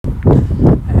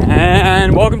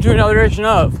welcome to another edition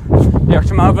of the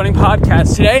Extra Mile Running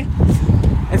Podcast. Today,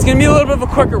 it's going to be a little bit of a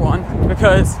quicker one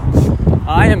because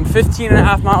I am 15 and a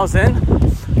half miles in,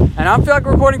 and I don't feel like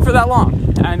recording for that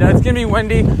long. And it's going to be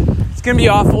windy, it's going to be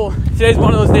awful. Today's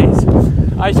one of those days.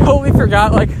 I totally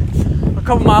forgot, like, a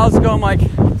couple miles ago, I'm like,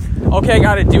 okay, I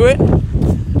got to do it.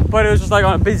 But it was just like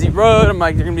on a busy road, I'm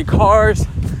like, there are going to be cars.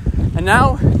 And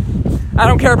now, I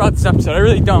don't care about this episode, I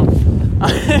really don't.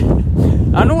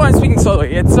 I don't know why I'm speaking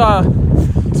slowly. It's,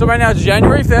 so right now it's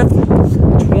January 5th,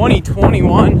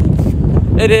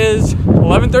 2021. It is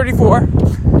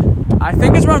 11:34. I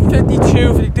think it's around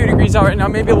 52 degrees out right now,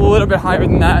 maybe a little bit higher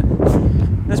than that.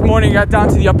 This morning got down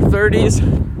to the upper 30s.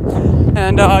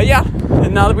 And,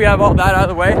 and now that we have all that out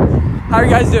of the way, how are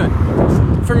you guys doing?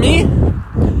 For me,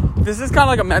 this is kind of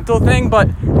like a mental thing, but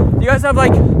you guys have,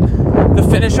 like, the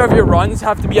finish of your runs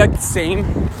have to be, like, the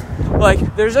same.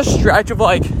 Like, there's a stretch of,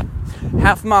 like,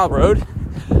 half-mile road.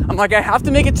 I'm like, I have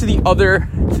to make it to the other,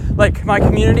 like, my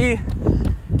community.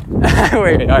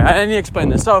 wait, I need to explain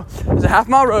this. So, there's a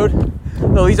half-mile road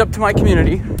that leads up to my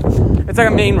community. It's like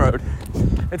a main road.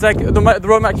 It's like the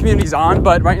road my community's on,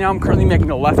 but right now I'm currently making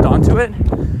a left onto it.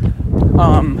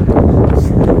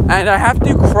 And I have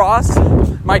to cross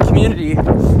my community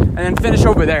and then finish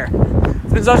over there.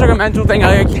 It's such like a mental thing.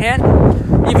 I can't,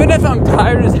 even if I'm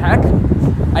tired as heck,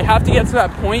 I have to get to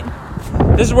that point.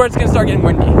 This is where it's going to start getting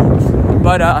windy.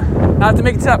 But I have to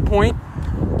make it to that point.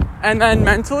 And then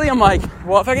mentally, I'm like,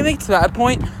 well, if I can make it to that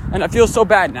point, and I feel so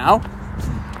bad now,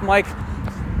 I'm like,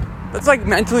 it's like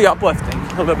mentally uplifting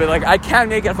a little bit. Like, I can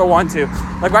make it if I want to.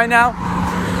 Like, right now,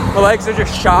 my legs are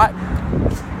just shot.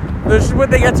 This is what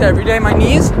they get to every day. My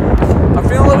knees, I'm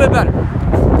feeling a little bit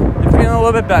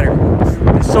better.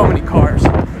 There's so many cars.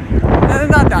 And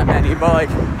there's not that many, but, like,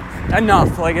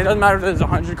 enough. Like, it doesn't matter if there's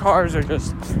 100 cars or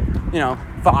just,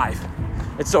 5.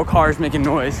 It's still cars making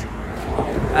noise.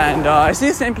 And I see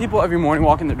the same people every morning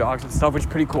walking their dogs and stuff, which is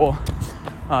pretty cool.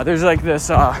 There's, like, this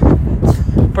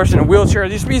person in a wheelchair.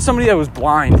 There used to be somebody that was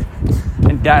blind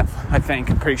and deaf, I think.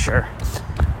 I'm pretty sure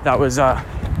that was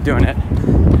doing it.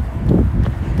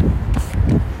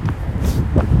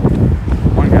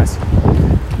 Morning, guys.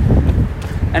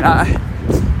 And I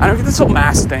don't get this whole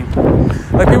mask thing.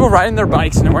 Like, people riding their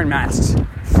bikes and they're wearing masks.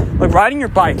 Like, riding your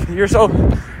bike, you're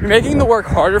making the work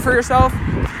harder for yourself,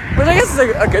 which I guess is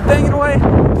a good thing in a way.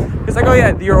 It's like, oh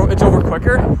yeah, it's over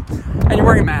quicker, and you're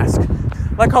wearing a mask.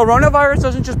 Like, coronavirus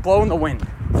doesn't just blow in the wind.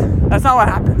 That's not what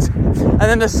happens. And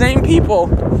then the same people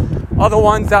are the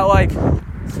ones that, like,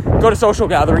 go to social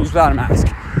gatherings without a mask.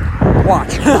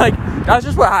 Watch. Like, that's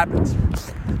just what happens.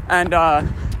 And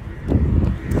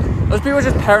those people are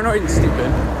just paranoid and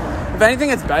stupid. If anything,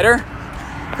 it's better.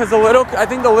 Because I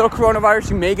think the little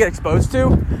coronavirus you may get exposed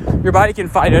to, your body can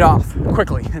fight it off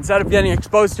quickly instead of getting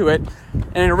exposed to it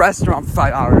in a restaurant for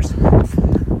 5 hours.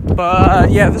 But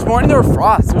yeah, this morning there was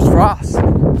frost.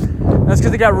 That's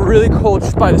because it got really cold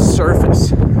just by the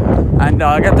surface. And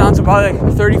I got down to probably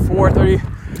like 30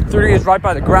 degrees right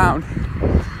by the ground.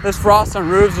 There's frost on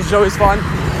roofs, which is always fun.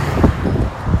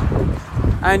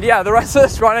 And yeah, the rest of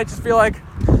this run, I just feel like,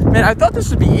 man, I thought this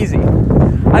would be easy.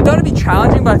 I thought it'd be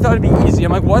challenging, but I thought it'd be easy.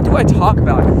 I'm like, what do I talk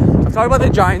about? I'm talking about the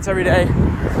Giants every day.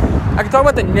 I can talk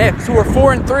about the Knicks, who are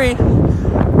 4-3.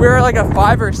 We're like a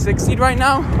 5 or 6 seed right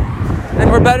now,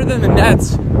 and we're better than the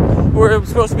Nets, who are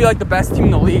supposed to be like the best team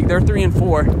in the league. They're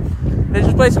 3-4. They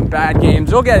just play some bad games.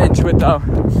 They'll get into it though.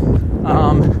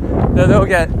 They'll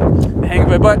get the hang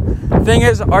of it. But the thing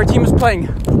is, our team is playing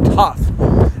tough.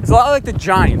 It's a lot like the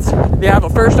Giants. They have a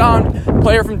first-round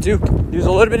player from Duke who's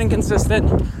a little bit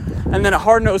inconsistent, and then a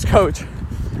hard-nosed coach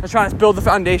that's trying to build the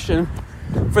foundation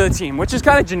for the team, which is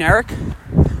kind of generic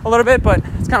a little bit, but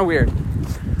it's kind of weird.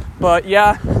 But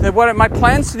yeah, what my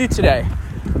plans to do today.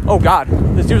 Oh God,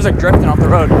 this dude was like drifting off the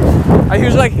road.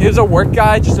 He was a work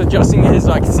guy just adjusting his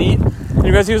like seat, and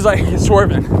he was like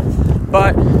swerving.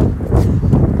 But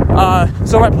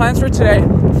so my plans for today,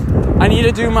 I need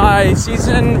to do my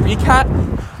season recap,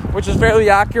 which is fairly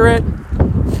accurate.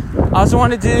 I also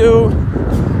want to do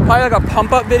probably like a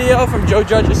pump-up video from Joe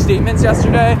Judge's statements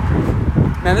yesterday.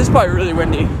 Man, this is probably really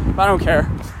windy, but I don't care.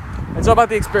 It's all about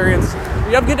the experience.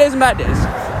 We have good days and bad days.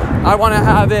 I want to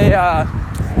have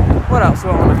what else do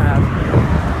I want to have?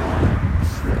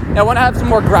 Yeah, I want to have some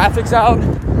more graphics out.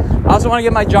 I also want to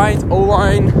get my Giants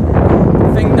O-line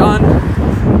thing done.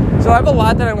 So I have a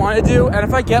lot that I want to do, and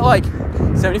if I get like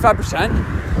 75%,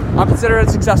 I'll consider it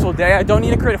a successful day. I don't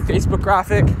need to create a Facebook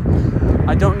graphic.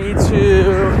 I don't need to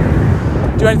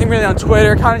do anything really on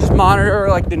Twitter. Kind of just monitor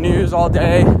like the news all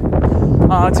day.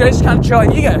 Today's just kind of chill. I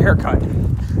need to get a haircut.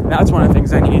 That's one of the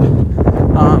things I need.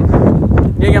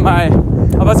 Need to get my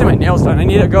nails done. I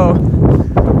need to go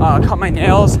cut my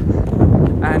nails,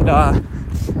 and yeah,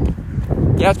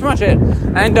 that's pretty much it.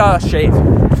 And shave.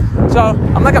 So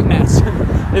I'm like a mess,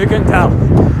 if you couldn't tell.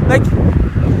 Like,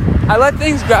 I let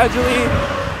things gradually,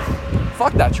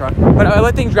 fuck that truck, but I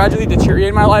let things gradually deteriorate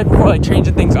in my life before like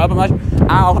changing things up. I'm like,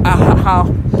 ow, I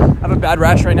have a bad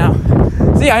rash right now.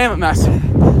 See, I am a mess.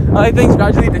 I let things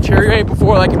gradually deteriorate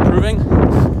before like improving.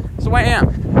 That's the way I am.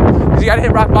 Because you gotta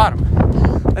hit rock bottom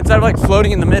instead of like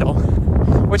floating in the middle,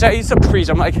 which I used to preach.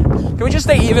 I'm like, can we just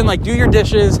stay even? Like, do your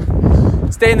dishes,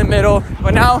 stay in the middle.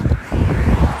 But now,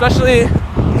 especially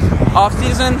off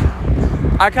season,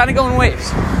 I kind of go in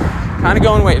waves.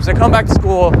 I come back to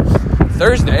school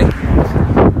Thursday.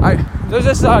 There's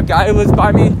this guy who lives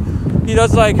by me. He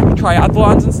does like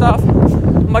triathlons and stuff.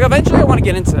 I'm like, eventually I want to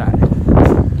get into that.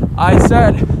 I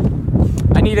said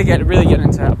I need to really get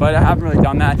into that, but I haven't really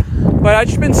done that. But I've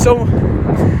just been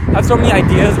have so many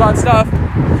ideas about stuff.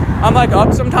 I'm like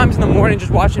up sometimes in the morning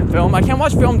just watching film. I can't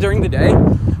watch film during the day.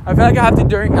 I feel like I have to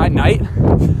during at night,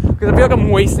 because I feel like I'm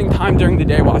wasting time during the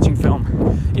day watching film,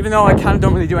 even though I kind of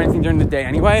don't really do anything during the day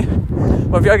anyway.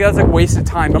 But I feel like that's like wasted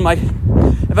time. But I'm like,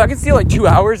 if I can steal like 2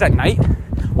 hours at night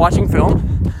watching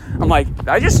film, I'm like,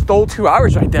 I just stole 2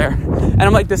 hours right there. And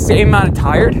I'm like the same amount of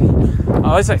tired.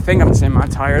 At least I think I'm the same amount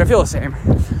of tired. I feel the same.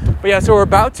 But yeah, so we're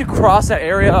about to cross that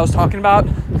area I was talking about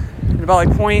in about like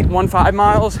 0.15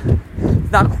 miles.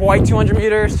 It's not quite 200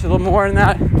 meters, it's a little more than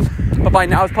that. But by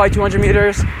now it's probably 200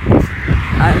 meters.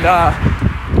 And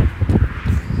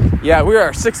yeah, we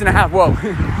are 6.5. Whoa.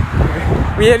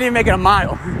 We didn't even make it a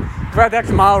mile. We're at the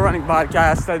extra mile running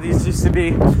podcast that these used to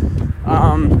be.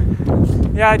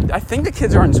 Yeah, I think the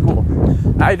kids are in school.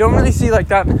 I don't really see like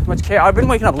that much chaos. I've been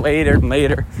waking up later and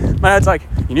later. My dad's like,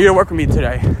 you need to work with me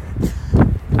today.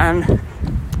 And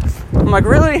I'm like,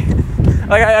 really?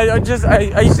 Like, I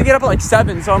used to get up at like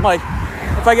 7. So I'm like,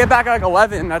 if I get back at like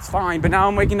 11, that's fine. But now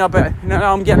I'm waking up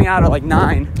now I'm getting out at like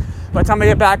 9. By the time I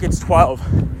get back, it's 12.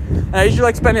 And I usually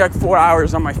like spending like 4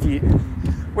 hours on my feet,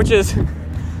 which is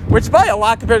probably a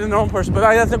lot compared to the normal person, but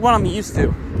that's like what I'm used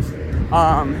to.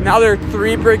 Now there are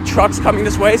 3 big trucks coming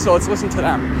this way, so let's listen to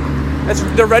them.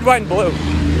 They're red, white, and blue.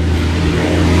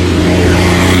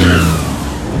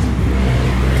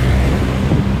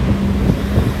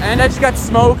 And I just got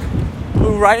smoke,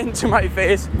 blew right into my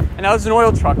face, and that was an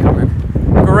oil truck coming.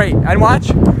 Great. And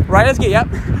watch, right as I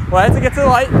had to get to the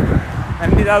light,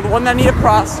 and the one that I need to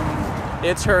cross,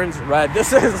 it turns red.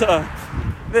 This is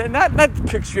not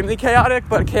extremely chaotic,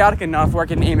 but chaotic enough where I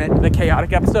can name it the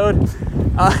chaotic episode.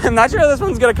 I'm not sure how this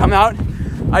one's gonna come out.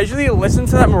 I usually listen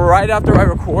to them right after I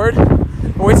record.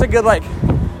 I waste a good like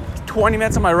 20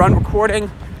 minutes of my run recording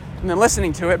and then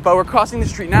listening to it. But we're crossing the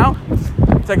street now.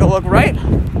 Take a look right,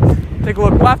 take a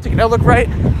look left, take another look right,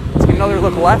 take another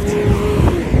look left,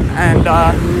 and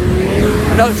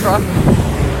another truck.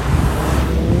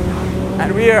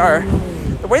 And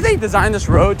the way they designed this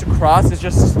road to cross is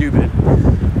just stupid.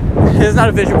 It's not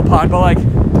a visual pond, but like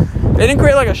they didn't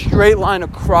create like a straight line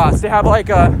across. They have like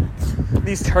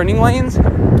these turning lanes,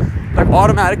 like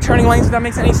automatic turning lanes, if that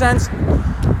makes any sense,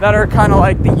 that are kind of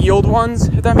like the yield ones,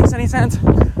 if that makes any sense.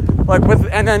 Like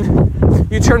and then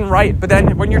you turn right, but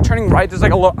then when you're turning right, there's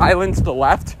like a little island to the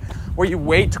left where you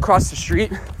wait to cross the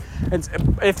street. It's,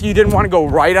 if you didn't want to go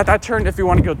right at that turn, if you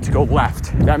want to go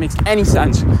left, if that makes any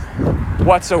sense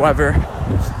whatsoever.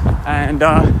 And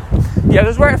yeah,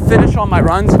 this is where I finish all my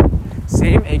runs.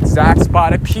 Same exact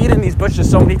spot. I peed in these bushes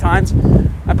so many times.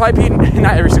 I probably peed in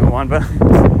not every single one, but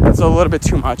that's a little bit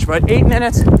too much. But 8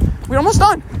 minutes, we're almost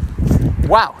done.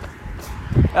 Wow.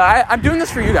 I'm doing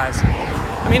this for you guys.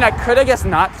 I mean, I could, I guess,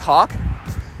 not talk,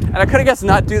 and I could, I guess,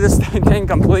 not do this thing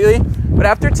completely. But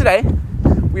after today,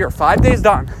 we are 5 days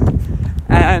done.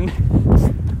 And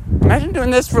imagine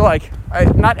doing this for like,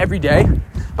 not every day,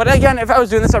 but again, if I was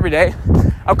doing this every day,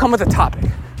 I would come with a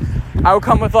topic. I would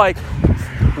come with like,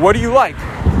 what do you like?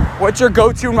 What's your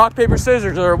go-to rock, paper,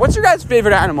 scissors? Or what's your guys'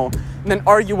 favorite animal? And then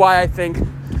argue why I think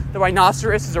the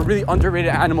rhinoceros is a really underrated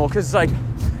animal. Because it's like,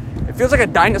 it feels like a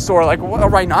dinosaur. Like, what, a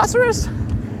rhinoceros?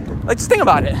 Like, just think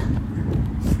about it.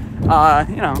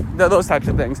 You know, those types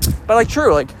of things. But like,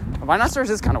 true, like, a rhinoceros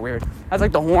is kind of weird. Has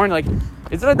like the horn, like,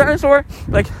 is it a dinosaur?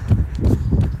 Like,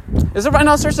 is a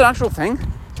rhinoceros an actual thing?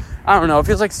 I don't know. It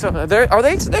feels like, are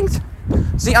they extinct?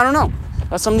 See, I don't know.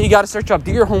 That's something you got to search up.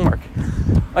 Do your homework.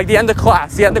 Like the end of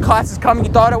class. The end of class is coming.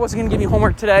 You thought I wasn't going to give you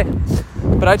homework today,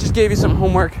 but I just gave you some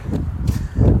homework.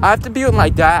 I have to be with my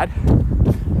dad,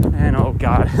 and oh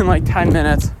God, in like 10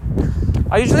 minutes.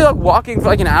 I usually like walking for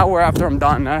like an hour after I'm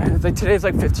done. Like today's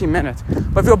like 15 minutes,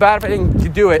 but I feel bad if I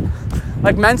didn't do it.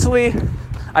 Like mentally,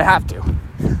 I have to.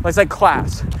 It's like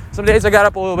class. Some days I got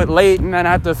up a little bit late, and then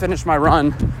I have to finish my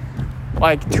run.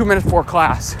 like 2 minutes before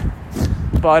class.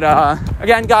 But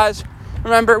again, guys,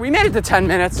 remember, we made it to 10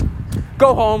 minutes.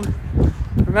 Go home.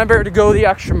 Remember to go the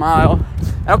extra mile.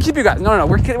 And I'll keep you guys. No,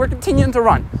 we're continuing to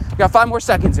run. We got 5 more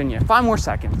seconds in you. 5 more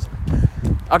seconds.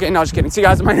 Okay, no, just kidding. See you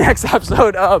guys in my next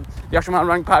episode of the Extra Mile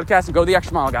Running Podcast. And go the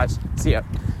extra mile, guys. See ya.